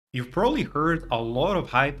You've probably heard a lot of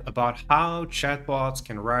hype about how chatbots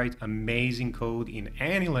can write amazing code in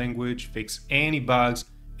any language, fix any bugs,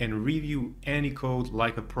 and review any code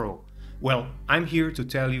like a pro. Well, I'm here to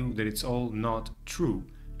tell you that it's all not true.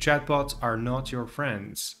 Chatbots are not your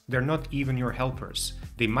friends. They're not even your helpers.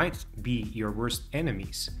 They might be your worst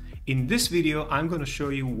enemies. In this video, I'm going to show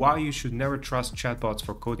you why you should never trust chatbots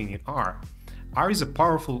for coding in R. R is a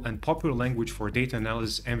powerful and popular language for data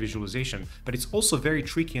analysis and visualization, but it's also very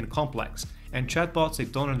tricky and complex. And chatbots, they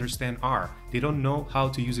don't understand R, they don't know how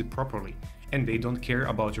to use it properly, and they don't care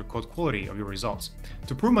about your code quality of your results.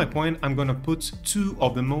 To prove my point, I'm gonna put two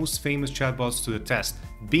of the most famous chatbots to the test,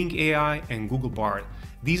 Bing AI and Google Bard.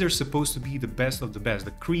 These are supposed to be the best of the best,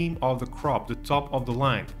 the cream of the crop, the top of the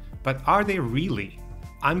line. But are they really?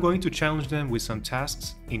 I'm going to challenge them with some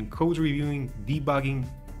tasks in code reviewing, debugging,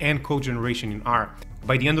 and code generation in R.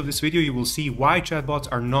 By the end of this video, you will see why chatbots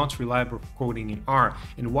are not reliable for coding in R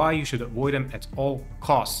and why you should avoid them at all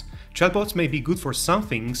costs. Chatbots may be good for some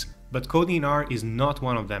things, but coding in R is not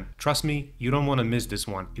one of them. Trust me, you don't want to miss this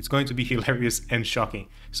one. It's going to be hilarious and shocking.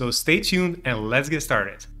 So stay tuned and let's get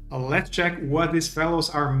started. Let's check what these fellows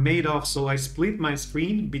are made of. So I split my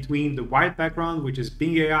screen between the white background, which is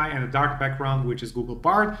Bing AI, and the dark background, which is Google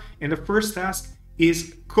Bard. And the first task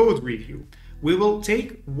is code review. We will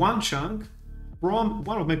take one chunk from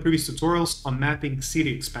one of my previous tutorials on mapping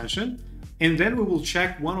city expansion, and then we will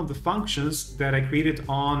check one of the functions that I created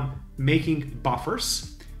on making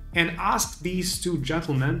buffers and ask these two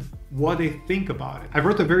gentlemen what they think about it. I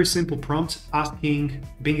wrote a very simple prompt asking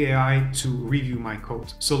Bing AI to review my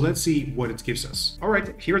code. So let's see what it gives us. All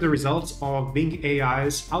right, here are the results of Bing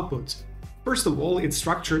AI's output. First of all, it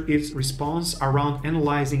structured its response around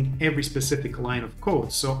analyzing every specific line of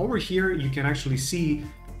code. So over here, you can actually see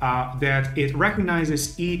that it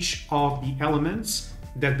recognizes each of the elements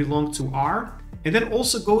that belong to R, and then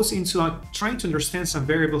also goes into trying to understand some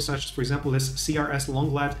variables such as, for example, this CRS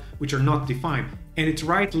longlet, which are not defined. And it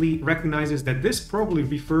rightly recognizes that this probably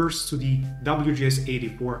refers to the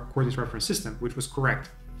WGS84 coordinate reference system, which was correct.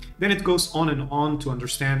 Then it goes on and on to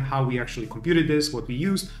understand how we actually computed this, what we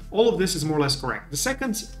used. All of this is more or less correct. The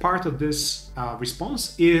second part of this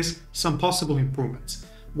response is some possible improvements.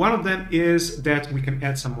 One of them is that we can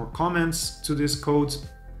add some more comments to this code,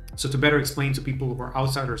 so to better explain to people who are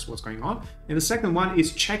outsiders what's going on. And the second one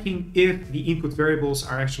is checking if the input variables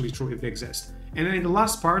are actually true, if they exist. And then in the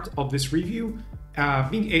last part of this review,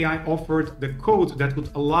 Bing AI offered the code that would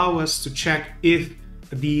allow us to check if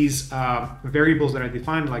these variables that I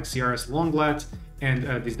defined, like CRS longlet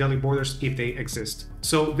and these deli borders, if they exist.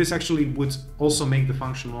 So this actually would also make the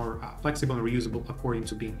function more flexible and reusable according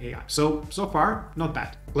to Bing AI. So far, not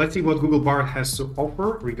bad. Let's see what Google Bard has to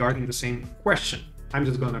offer regarding the same question. I'm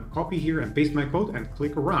just gonna copy here and paste my code and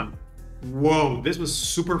click run. Whoa, this was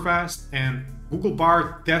super fast, and Google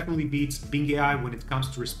Bard definitely beats Bing AI when it comes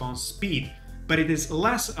to response speed. But it is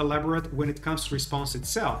less elaborate when it comes to response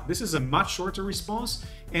itself. This is a much shorter response,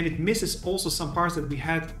 and it misses also some parts that we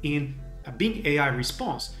had in a Bing AI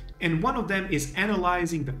response. And one of them is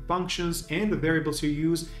analyzing the functions and the variables you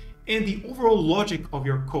use and the overall logic of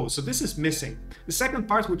your code. So this is missing. The second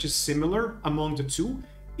part, which is similar among the two,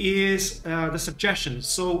 is the suggestions.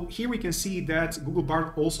 So here we can see that Google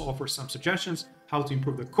Bard also offers some suggestions how to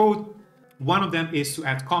improve the code. One of them is to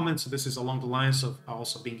add comments. So this is along the lines of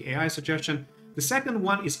also Bing AI suggestion. The second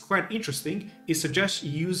one is quite interesting. It suggests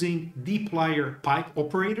using dplyr pipe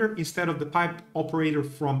operator instead of the pipe operator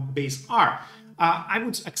from base R. I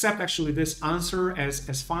would accept actually this answer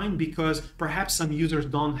as fine, because perhaps some users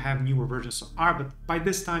don't have newer versions of R, but by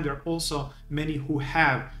this time there are also many who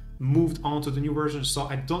have moved on to the new version, so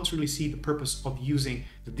I don't really see the purpose of using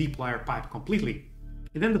the dplyr pipe completely.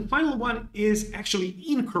 And then the final one is actually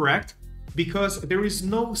incorrect, because there is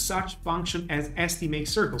no such function as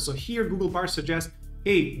stMakeCircle. So here Google Bard suggests,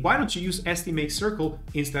 hey, why don't you use stMakeCircle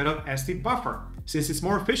instead of stBuffer, since it's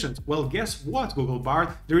more efficient? Well, guess what, Google Bard?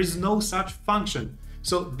 There is no such function.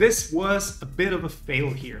 So this was a bit of a fail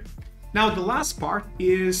here. Now, the last part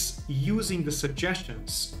is using the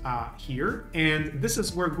suggestions here, and this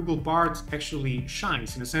is where Google Bard actually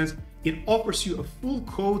shines. In a sense, it offers you a full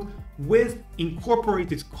code with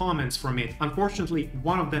incorporated comments from it. Unfortunately,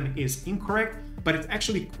 one of them is incorrect, but it's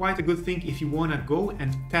actually quite a good thing if you want to go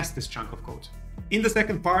and test this chunk of code. In the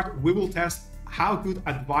second part, we will test how good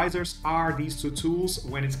advisors are these two tools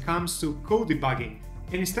when it comes to code debugging.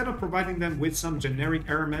 And instead of providing them with some generic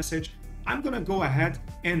error message, I'm gonna go ahead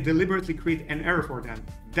and deliberately create an error for them.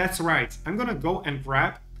 That's right, I'm gonna go and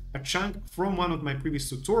grab a chunk from one of my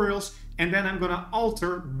previous tutorials, and then I'm gonna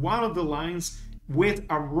alter one of the lines with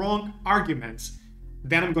a wrong argument.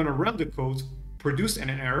 Then I'm gonna run the code, produce an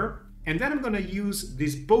error, and then I'm going to use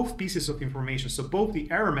these both pieces of information, so both the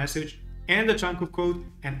error message and the chunk of code,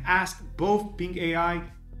 and ask both Bing AI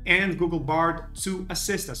and Google Bard to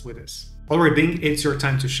assist us with this. Alright Bing, it's your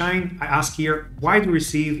time to shine. I ask here, why do you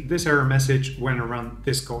receive this error message when I run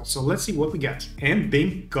this code? So let's see what we get. And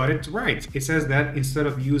Bing got it right. It says that instead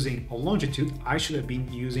of using a longitude, I should have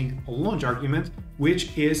been using a longe argument,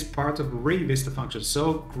 which is part of Ray Vista function.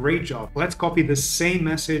 So great job. Let's copy the same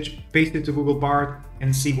message, paste it to Google Bard,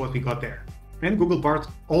 and see what we got there. And Google Bard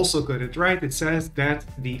also got it right. It says that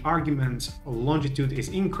the argument longitude is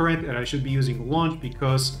incorrect and I should be using longe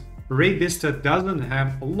because Ray Vista doesn't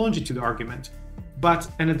have a longitude argument. But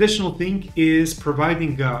an additional thing is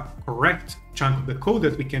providing a correct chunk of the code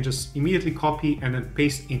that we can just immediately copy and then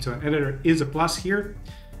paste into an editor is a plus here.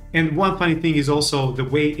 And one funny thing is also the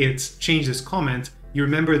way it changed this comment. You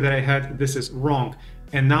remember that I had this is wrong.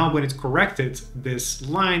 And now when it's corrected, this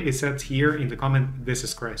line is set here in the comment, this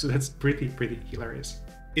is correct. So that's pretty hilarious.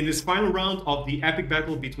 In this final round of the epic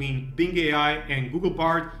battle between Bing AI and Google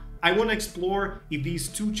Bard, I want to explore if these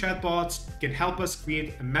two chatbots can help us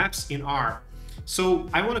create maps in R. So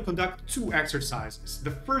I want to conduct two exercises.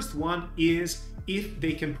 The first one is if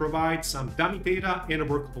they can provide some dummy data and a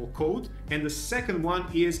workable code. And the second one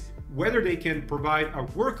is whether they can provide a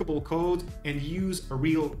workable code and use a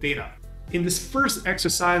real data. In this first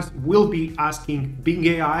exercise, we'll be asking Bing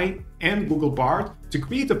AI and Google Bard to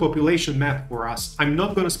create a population map for us. I'm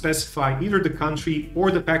not going to specify either the country or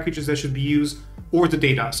the packages that should be used or the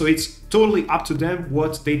data. So it's totally up to them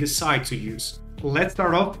what they decide to use. Let's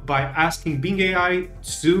start off by asking Bing AI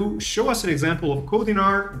to show us an example of code in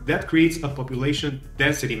R that creates a population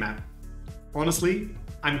density map. Honestly,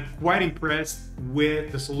 I'm quite impressed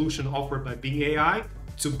with the solution offered by Bing AI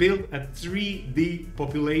to build a 3D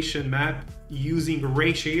population map using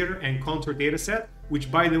Ray shader and contour dataset,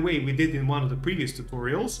 which by the way, we did in one of the previous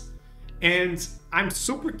tutorials. And I'm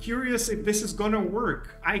super curious if this is gonna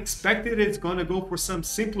work. I expected it's gonna go for some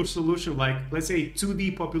simpler solution like, let's say,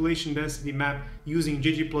 2D population density map using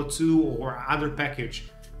ggplot2 or other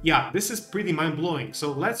package. Yeah, this is pretty mind-blowing.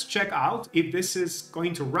 So let's check out if this is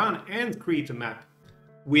going to run and create a map.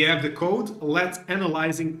 We have the code. Let's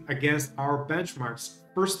analyzing against our benchmarks.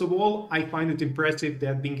 First of all, I find it impressive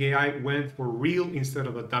that Bing AI went for real instead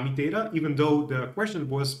of a dummy data, even though the question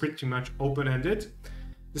was pretty much open-ended.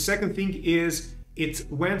 The second thing is it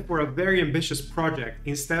went for a very ambitious project.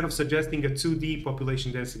 Instead of suggesting a 2D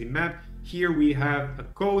population density map, here we have a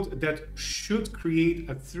code that should create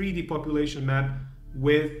a 3D population map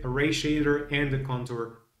with a Ray shader and the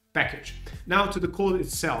contour package. Now to the code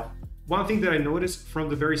itself. One thing that I noticed from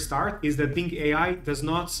the very start is that Bing AI does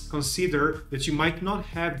not consider that you might not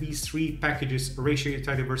have these three packages, Ray shader,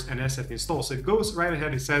 tidyverse, and SF installed. So it goes right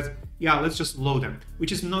ahead and says, yeah, let's just load them,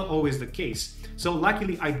 which is not always the case. So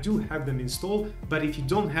luckily I do have them installed, but if you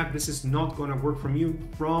don't have, this is not gonna work from you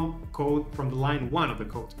from the line 1 of the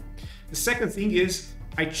code. The second thing is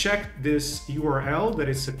I checked this URL that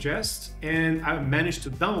it suggests and I managed to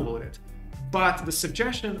download it. But the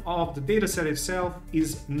suggestion of the dataset itself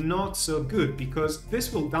is not so good because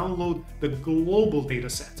this will download the global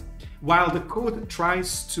dataset, while the code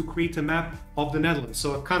tries to create a map of the Netherlands,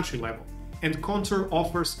 so a country level, and Contour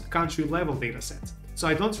offers a country level dataset. So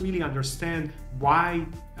I don't really understand why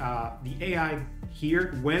the AI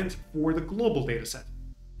here went for the global dataset.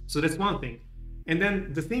 So that's one thing. And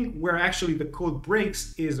then the thing where actually the code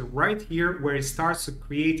breaks is right here where it starts to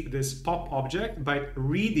create this pop object by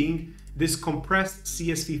reading this compressed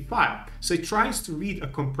CSV file. So it tries to read a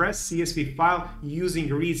compressed CSV file using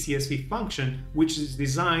read CSV function, which is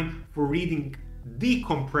designed for reading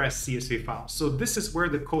decompressed CSV file. So this is where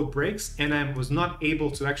the code breaks and I was not able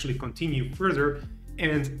to actually continue further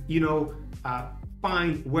and,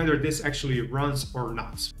 find whether this actually runs or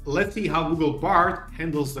not. Let's see how Google Bard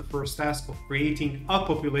handles the first task of creating a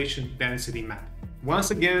population density map.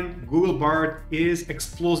 Once again, Google Bard is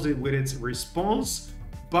explosive with its response,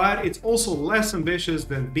 but it's also less ambitious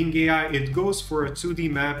than Bing AI. It goes for a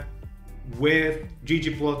 2D map with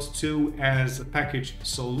ggplot2 as a package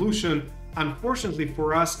solution. Unfortunately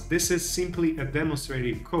for us, this is simply a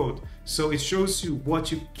demonstrative code. So it shows you what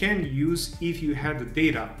you can use if you had the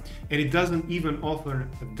data. And it doesn't even offer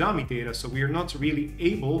a dummy data. So we are not really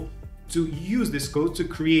able to use this code to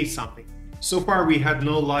create something. So far, we had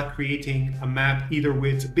no luck creating a map either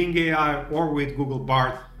with Bing AI or with Google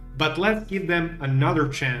Bard. But let's give them another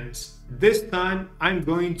chance. This time, I'm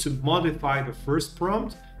going to modify the first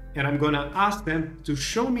prompt and I'm going to ask them to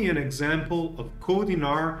show me an example of code in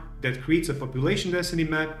R that creates a population density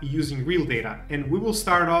map using real data. And we will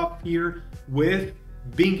start off here with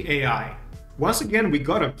Bing AI. Once again, we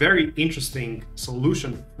got a very interesting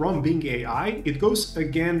solution from Bing AI. It goes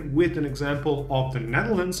again with an example of the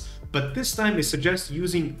Netherlands, but this time it suggests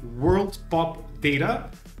using world pop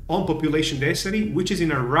data on population density, which is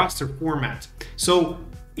in a raster format. So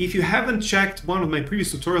if you haven't checked one of my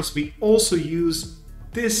previous tutorials, we also use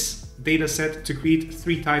this data set to create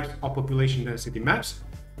 3 types of population density maps.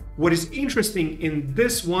 What is interesting in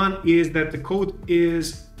this one is that the code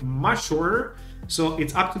is much shorter, so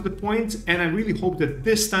it's up to the point, and I really hope that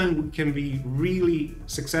this time we can be really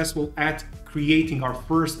successful at creating our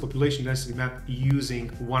first population density map using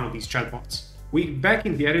one of these chatbots. We're back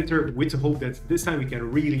in the editor with the hope that this time we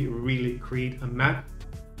can really create a map,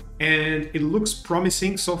 and it looks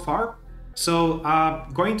promising so far. So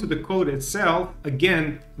going to the code itself,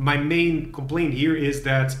 again, my main complaint here is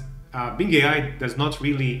that Bing AI does not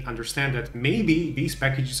really understand that maybe these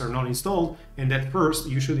packages are not installed and that first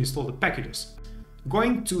you should install the packages.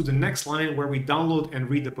 Going to the next line where we download and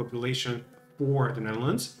read the population for the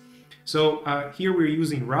Netherlands. So here we're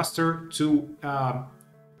using raster to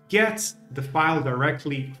get the file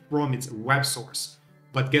directly from its web source.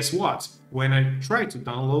 But guess what? When I try to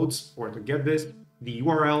download or to get this, the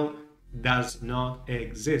URL does not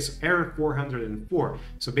exist. So error 404.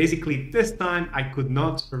 So basically this time I could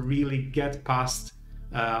not really get past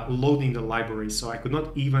loading the library, so I could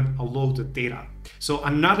not even load the data. So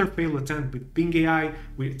another failed attempt with Bing AI,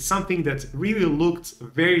 with something that really looked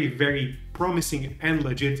very promising and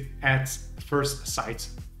legit at first sight.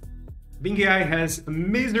 Bing AI has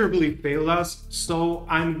miserably failed us, so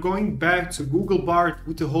I'm going back to Google Bard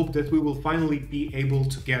with the hope that we will finally be able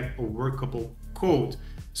to get a workable code.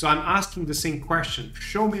 So I'm asking the same question.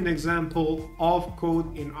 Show me an example of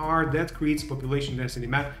code in R that creates population density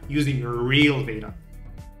map using real data.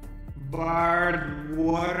 Bard,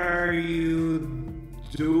 what are you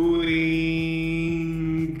doing?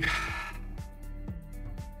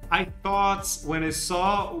 I thought when I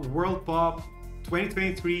saw World Pop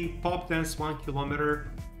 2023 pop dance 1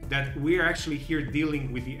 kilometer that we're actually here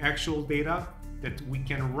dealing with the actual data, that we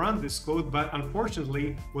can run this code, but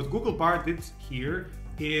unfortunately what Google Bard did here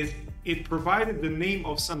is it provided the name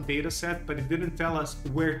of some data set, but it didn't tell us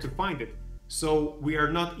where to find it. So we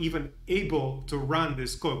are not even able to run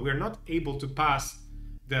this code. We're not able to pass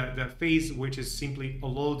the phase, which is simply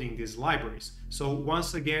loading these libraries. So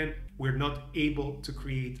once again, we're not able to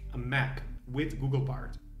create a map with Google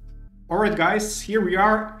Bard. All right, guys, here we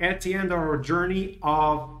are at the end of our journey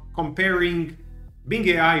of comparing Bing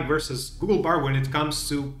AI versus Google Bard when it comes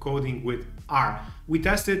to coding with R. We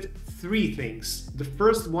tested 3 things. The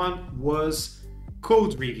first one was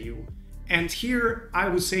code review. And here I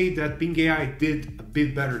would say that Bing AI did a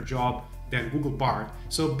bit better job than Google Bard.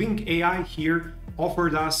 So Bing AI here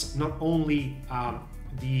offered us not only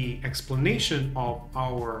the explanation of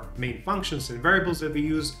our main functions and variables that we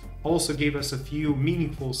use, also gave us a few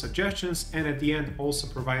meaningful suggestions, and at the end also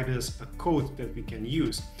provided us a code that we can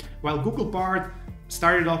use. While Google Bard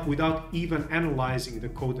started off without even analyzing the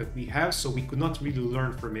code that we have, so we could not really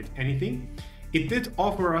learn from it anything. It did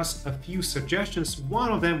offer us a few suggestions. One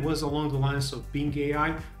of them was along the lines of Bing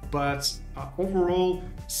AI, but overall,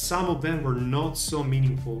 some of them were not so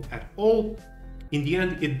meaningful at all. In the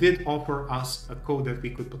end, it did offer us a code that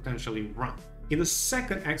we could potentially run. In the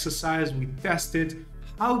second exercise, we tested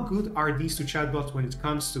how good are these 2 chatbots when it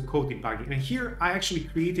comes to code debugging. And here I actually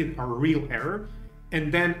created a real error, and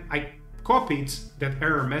then I copied that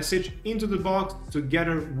error message into the box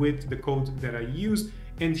together with the code that I used.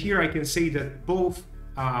 And here I can say that both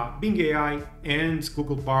Bing AI and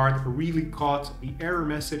Google Bard really caught the error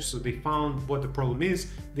message, so they found what the problem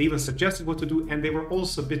is. They even suggested what to do, and they were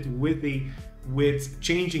also a bit witty with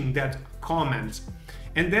changing that comment.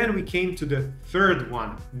 And then we came to the third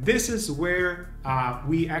one. This is where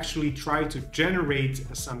we actually tried to generate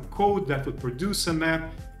some code that would produce a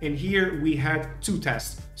map. And here we had 2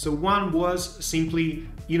 tests. So one was simply,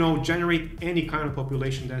 generate any kind of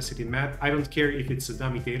population density map. I don't care if it's a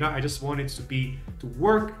dummy data. I just want it to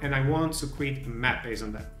work, and I want to create a map based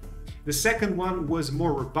on that. The second one was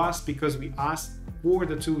more robust because we asked for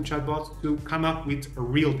the 2 chatbots to come up with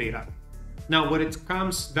real data. Now, what it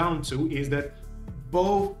comes down to is that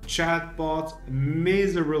both chatbots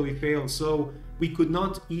miserably failed. So we could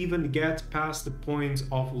not even get past the point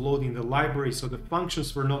of loading the library. So the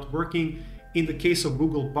functions were not working. In the case of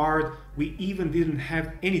Google Bard, we even didn't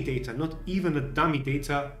have any data, not even a dummy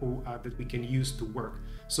data that we can use to work.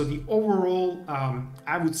 So the overall,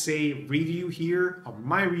 I would say, review here of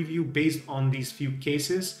my review based on these few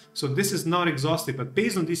cases. So this is not exhaustive, but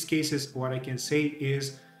based on these cases, what I can say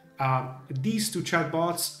is These two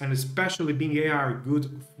chatbots, and especially Bing AI, are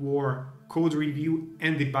good for code review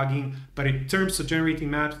and debugging, but in terms of generating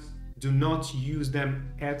maps, do not use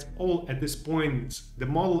them at all at this point. The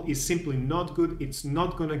model is simply not good. It's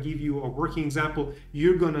not gonna give you a working example.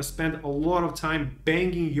 You're gonna spend a lot of time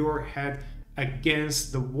banging your head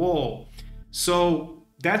against the wall. So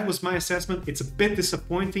that was my assessment. It's a bit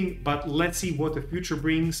disappointing, but let's see what the future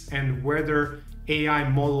brings and whether AI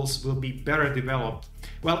models will be better developed.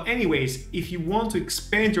 Well, anyways, if you want to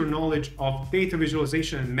expand your knowledge of data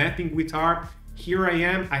visualization and mapping with R, here I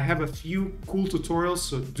am. I have a few cool tutorials,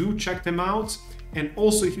 so do check them out. And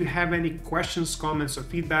also, if you have any questions, comments, or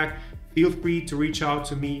feedback, feel free to reach out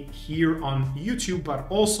to me here on YouTube, but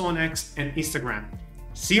also on X and Instagram.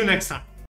 See you next time.